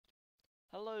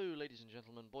Hello ladies and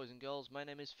gentlemen, boys and girls, my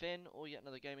name is Finn, or yet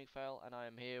another gaming fail, and I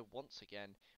am here once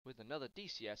again with another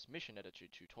DCS mission editor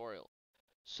tutorial.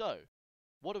 So,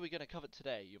 what are we going to cover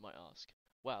today, you might ask?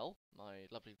 Well, my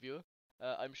lovely viewer,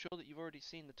 I'm sure that you've already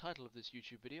seen the title of this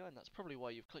YouTube video, and that's probably why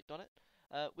you've clicked on it.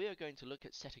 We are going to look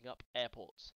at setting up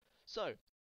airports. So,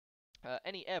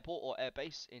 any airport or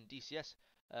airbase in DCS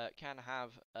can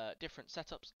have different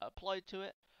setups applied to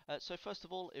it. So first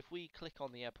of all, if we click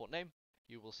on the airport name,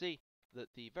 you will see that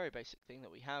the very basic thing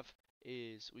that we have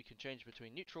is we can change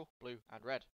between neutral, blue and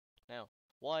red. Now,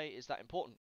 why is that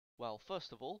important? Well,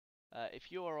 first of all, if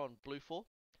you are on blue 4,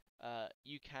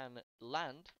 you can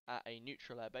land at a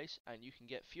neutral airbase and you can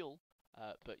get fuel,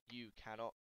 but you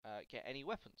cannot get any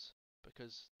weapons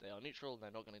because they are neutral and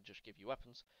they're not going to just give you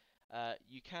weapons.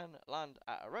 You can land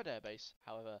at a red airbase,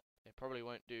 however, it probably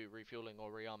won't do refueling or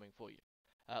rearming for you.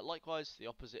 Likewise, the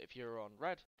opposite if you're on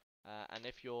red, and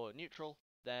if you're neutral,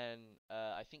 then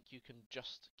I think you can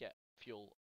just get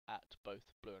fuel at both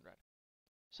blue and red.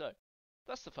 So,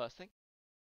 that's the first thing,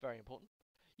 very important.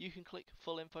 You can click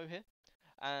full info here,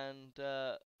 and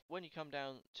when you come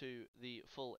down to the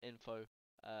full info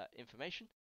information,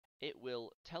 it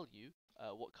will tell you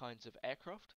what kinds of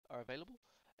aircraft are available.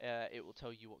 It will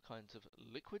tell you what kinds of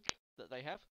liquids that they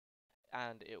have,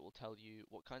 and it will tell you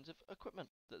what kinds of equipment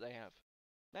that they have.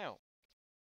 Now,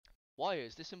 why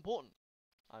is this important?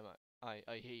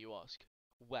 I hear you ask.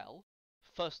 Well,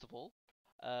 first of all,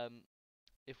 um,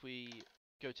 if we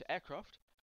go to aircraft,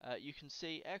 you can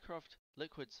see aircraft,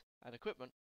 liquids, and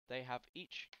equipment. They have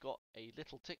each got a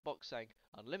little tick box saying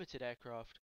unlimited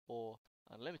aircraft, or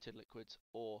unlimited liquids,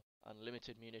 or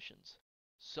unlimited munitions.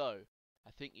 So,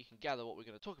 I think you can gather what we're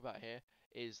going to talk about here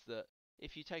is that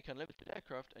if you take unlimited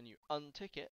aircraft and you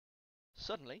untick it,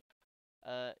 suddenly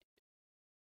uh,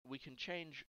 we can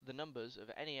change the numbers of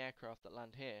any aircraft that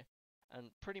land here, and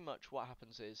pretty much what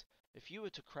happens is if you were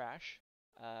to crash,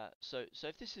 so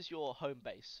if this is your home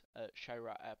base at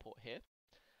Shayrat Airport here,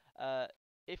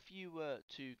 if you were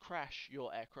to crash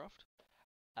your aircraft,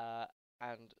 uh,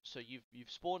 and so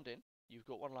you've spawned in, you've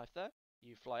got one life there,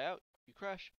 you fly out, you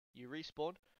crash, you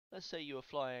respawn. Let's say you were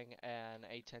flying an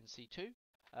A10C2,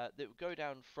 that would go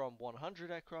down from 100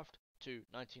 aircraft to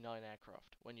 99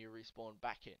 aircraft when you respawn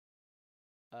back in.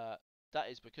 That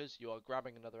is because you are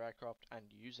grabbing another aircraft and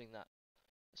using that.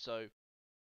 So,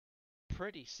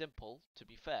 pretty simple, to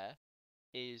be fair,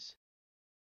 is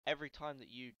every time that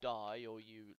you die or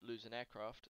you lose an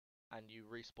aircraft and you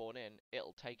respawn in,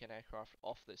 it'll take an aircraft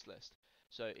off this list.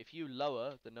 So if you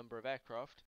lower the number of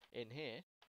aircraft in here,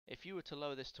 if you were to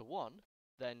lower this to 1,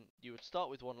 then you would start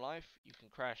with 1 life, you can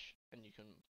crash and you can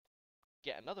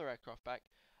get another aircraft back,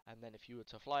 and then if you were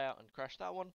to fly out and crash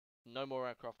that one, no more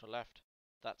aircraft are left.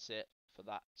 That's it for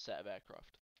that set of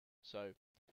aircraft. So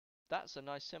that's a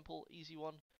nice, simple, easy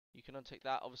one. You can untick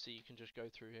that. Obviously, you can just go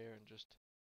through here and just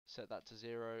set that to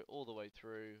 0 all the way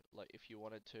through, like if you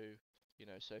wanted to.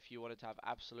 So if you wanted to have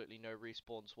absolutely no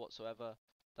respawns whatsoever,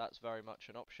 that's very much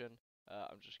an option.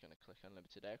 I'm just going to click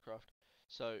unlimited aircraft.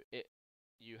 So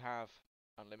you have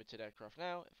unlimited aircraft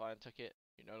now. If I untick it,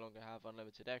 you no longer have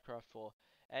unlimited aircraft for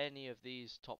any of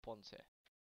these top ones here.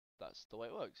 That's the way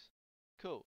it works.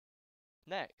 Cool.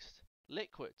 Next,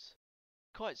 liquids.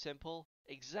 Quite simple,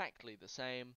 exactly the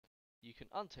same. You can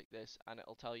untick this and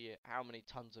it'll tell you how many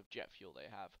tons of jet fuel they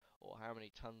have, or how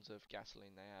many tons of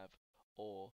gasoline they have,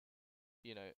 or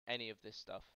any of this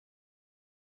stuff.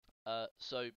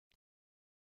 So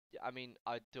I mean,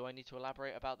 do I need to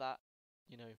elaborate about that?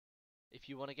 If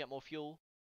you want to get more fuel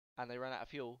and they run out of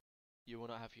fuel, you will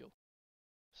not have fuel.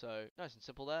 So nice and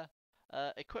simple there.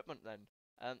 Equipment then.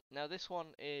 Now this one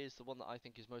is the one that I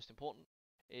think is most important.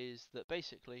 Is that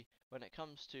basically when it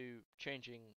comes to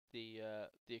changing the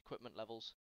equipment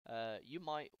levels, you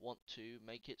might want to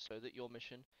make it so that your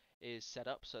mission is set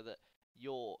up so that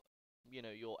your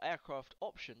your aircraft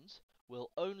options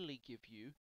will only give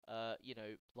you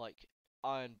like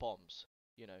iron bombs.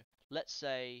 Let's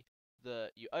say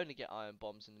that you only get iron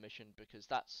bombs in the mission because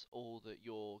that's all that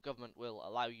your government will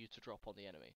allow you to drop on the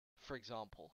enemy. For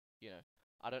example,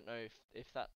 I don't know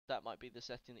if that might be the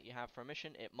setting that you have for a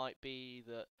mission. It might be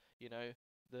that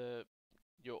the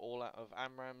you're all out of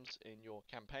AMRAMs in your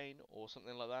campaign or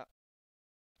something like that.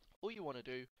 All you want to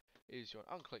do is you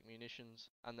unclick munitions,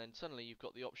 and then suddenly you've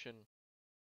got the option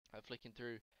of flicking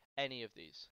through any of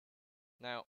these.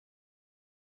 Now,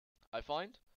 I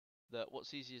find that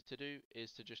what's easier to do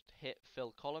is to just hit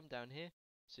fill column down here,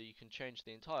 so you can change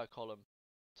the entire column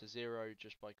to 0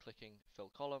 just by clicking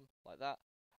fill column like that,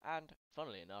 and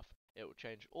funnily enough it will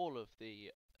change all of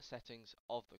the settings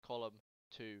of the column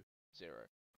to 0.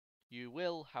 You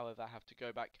will, however, have to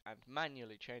go back and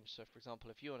manually change. So, for example,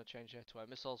 if you want to change air-to-air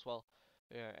missiles, well,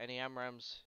 any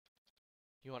AMRAAMs,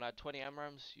 you want to add 20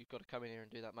 AMRAAMs, you've got to come in here and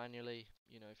do that manually.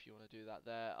 You know, if you want to do that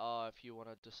there. If you want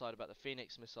to decide about the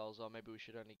Phoenix missiles, or maybe we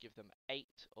should only give them 8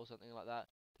 or something like that,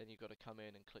 then you've got to come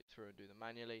in and click through and do them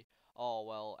manually. Oh,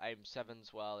 well,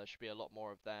 AIM-7s, well, there should be a lot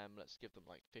more of them. Let's give them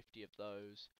like 50 of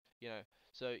those. You know,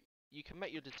 so you can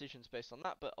make your decisions based on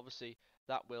that, but obviously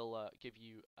that will give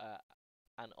you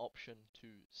an option to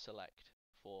select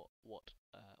for what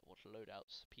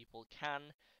loadouts people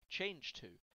can change to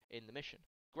in the mission.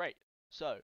 Great.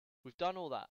 So we've done all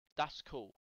that. That's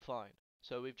cool. Fine.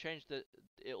 So we've changed it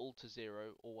all to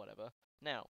 0 or whatever.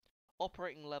 Now,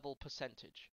 operating level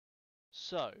percentage.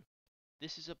 So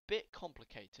this is a bit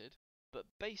complicated, but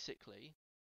basically,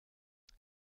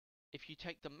 if you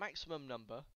take the maximum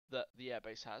number that the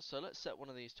airbase has, so let's set one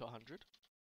of these to 100.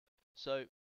 So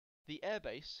the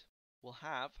airbase will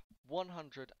have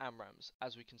 100 AMRAAMs,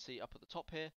 as we can see up at the top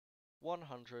here,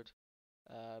 100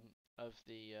 of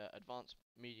the advanced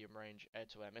medium range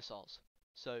air-to-air missiles.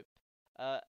 So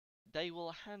they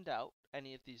will hand out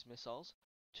any of these missiles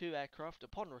to aircraft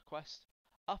upon request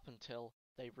up until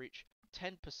they reach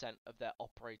 10% of their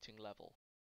operating level.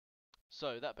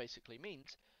 So that basically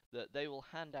means that they will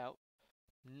hand out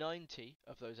 90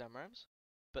 of those AMRAAMs,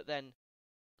 but then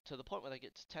to the point where they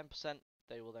get to 10%,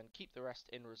 they will then keep the rest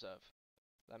in reserve.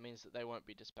 That means that they won't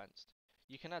be dispensed.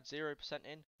 You can add 0%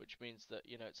 in, which means that,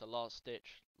 you know, it's a last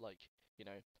ditch, like, you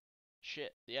know,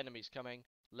 shit, the enemy's coming,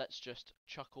 let's just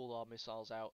chuck all our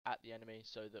missiles out at the enemy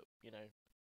so that, you know,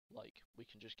 like, we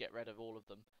can just get rid of all of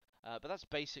them. But that's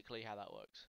basically how that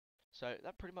works. So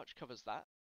that pretty much covers that.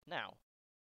 Now,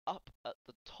 up at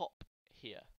the top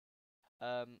here,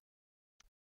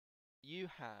 you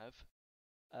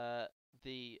have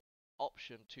the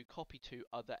option to copy to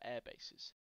other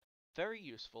airbases. Very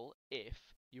useful if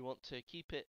you want to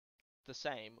keep it the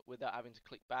same without having to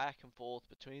click back and forth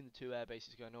between the two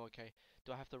airbases going, oh, okay,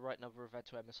 do I have the right number of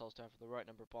air-to-air missiles, do I have the right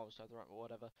number of bombs, do I have the right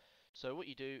whatever. So what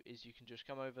you do is you can just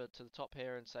come over to the top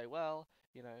here and say, well,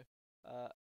 you know,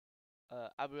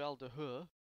 Abu al-Dahur,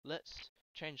 let's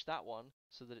change that one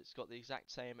so that it's got the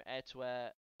exact same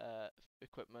air-to-air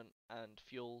equipment and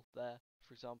fuel there,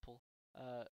 for example.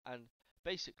 And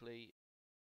basically,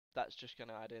 that's just going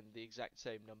to add in the exact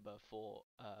same number for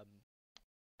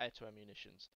air-to-air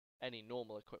munitions, any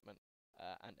normal equipment,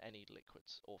 and any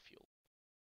liquids or fuel.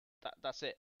 That's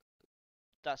it.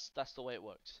 That's the way it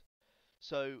works.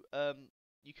 So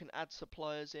you can add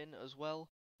suppliers in as well.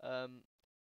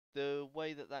 The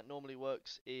way that normally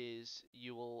works is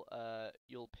you'll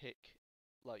pick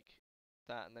like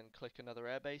that and then click another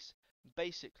airbase.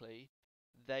 Basically,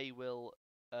 they will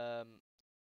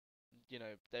you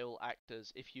know, they will act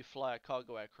as, if you fly a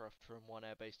cargo aircraft from one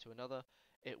airbase to another,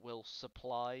 it will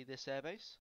supply this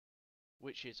airbase,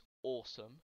 which is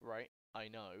awesome, right? I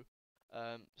know.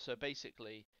 So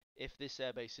basically, if this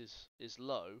airbase is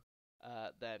low,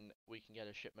 then we can get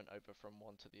a shipment over from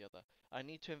one to the other. I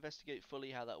need to investigate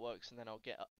fully how that works, and then I'll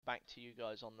get back to you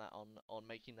guys on that, on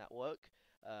making that work,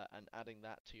 and adding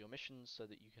that to your missions so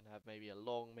that you can have maybe a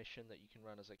long mission that you can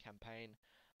run as a campaign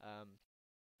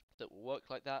that will work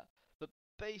like that. But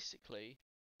basically,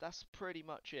 that's pretty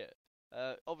much it.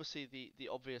 Obviously, the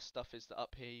obvious stuff is that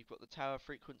up here you've got the tower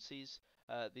frequencies.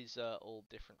 These are all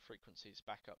different frequencies,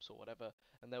 backups or whatever,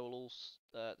 and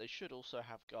they should also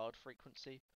have guard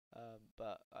frequency,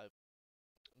 but I'm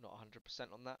not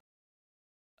 100% on that.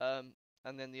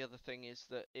 And then the other thing is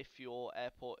that if your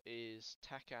airport is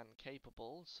TACAN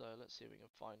capable, so let's see if we can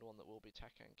find one that will be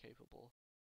TACAN capable.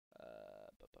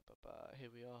 Here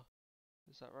we are.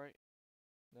 Is that right?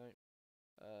 No.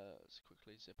 Let's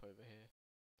quickly zip over here.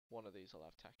 One of these will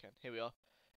have TACAN. Here we are.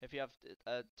 If you have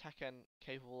a TACAN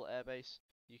capable airbase,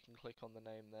 you can click on the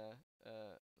name there.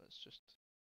 Let's just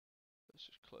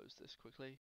close this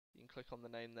quickly. You can click on the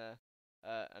name there,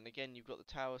 and again you've got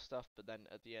the tower stuff, but then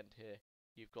at the end here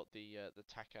you've got the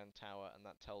TACAN tower, and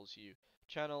that tells you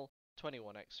channel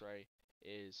 21 X-ray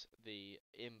is the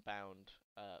inbound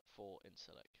for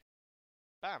Incirlik.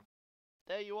 Bam!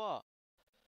 There you are.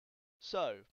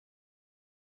 So,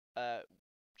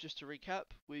 just to recap,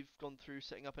 we've gone through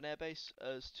setting up an airbase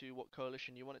as to what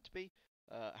coalition you want it to be,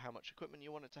 how much equipment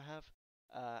you want it to have,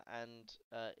 and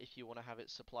if you want to have it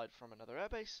supplied from another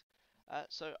airbase.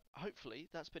 So hopefully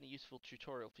that's been a useful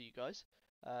tutorial for you guys.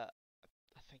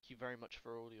 Thank you very much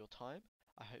for all your time.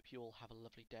 I hope you all have a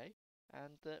lovely day,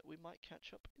 and we might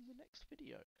catch up in the next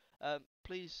video.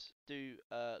 Please do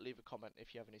leave a comment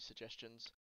if you have any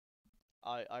suggestions.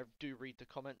 I do read the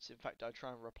comments. In fact, I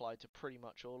try and reply to pretty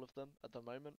much all of them at the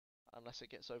moment, unless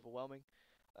it gets overwhelming.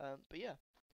 But yeah,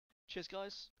 Cheers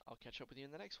guys, I'll catch up with you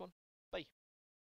in the next one. Bye.